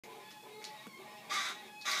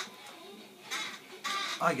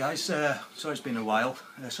Hi guys, sorry it's been a while.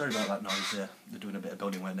 Sorry about that noise. They're doing a bit of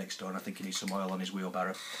building work next door and I think he needs some oil on his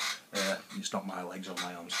wheelbarrow. It's not my legs or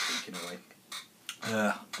my arms creaking away.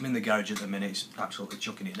 I'm in the garage at the minute, it's absolutely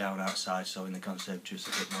chucking it down outside, so in the conservatory it's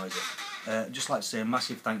a bit noisy. Just like to say a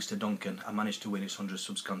massive thanks to Duncan. I managed to win his 100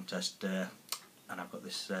 subs contest and I've got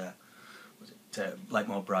this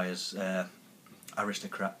Irn Briar's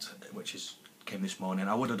Aristocrat, which came this morning.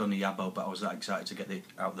 I would have done the Yabo, but I was that excited to get it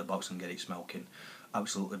out of the box and get it smoking.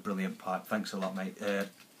 Absolutely brilliant pipe. Thanks a lot, mate.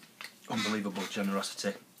 Unbelievable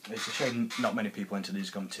generosity. It's a shame not many people enter this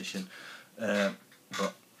competition,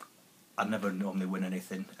 but I never normally win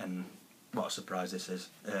anything, and what a surprise this is.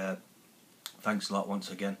 Thanks a lot once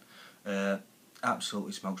again.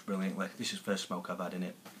 Absolutely smokes brilliantly. This is the first smoke I've had in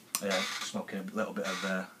it. Smoking a little bit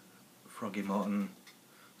of Froggy Morton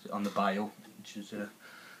on the bio, which is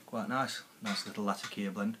quite nice. Nice little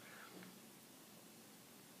Latakia blend.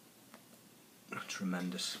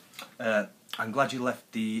 Tremendous. I'm glad you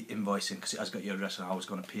left the invoicing because it has got your address and I was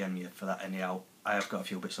going to PM you for that anyhow. I have got a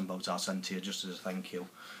few bits and bobs I'll send to you just as a thank you.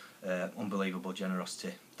 Unbelievable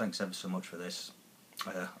generosity. Thanks ever so much for this.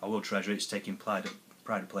 I will treasure it. It's taking pride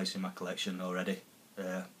of place in my collection already.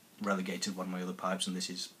 Relegated one of my other pipes, and this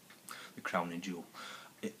is the crowning jewel.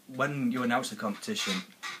 When you announce the competition,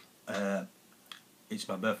 it's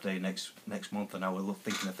my birthday next month, and I was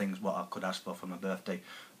thinking of things what I could ask for my birthday,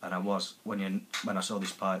 and I was when I saw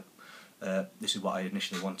this pipe, this is what I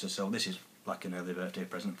initially wanted. So this is like an early birthday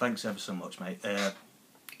present. Thanks ever so much, mate.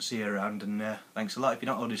 See you around, and thanks a lot. If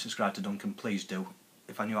you're not already subscribed to Duncan, please do.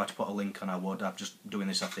 If I knew how to put a link on, I would. I'm just doing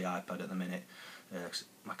this off the iPad at the minute.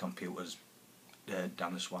 My computer's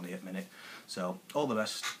down the swanny at the minute. So all the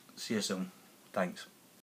best. See you soon. Thanks.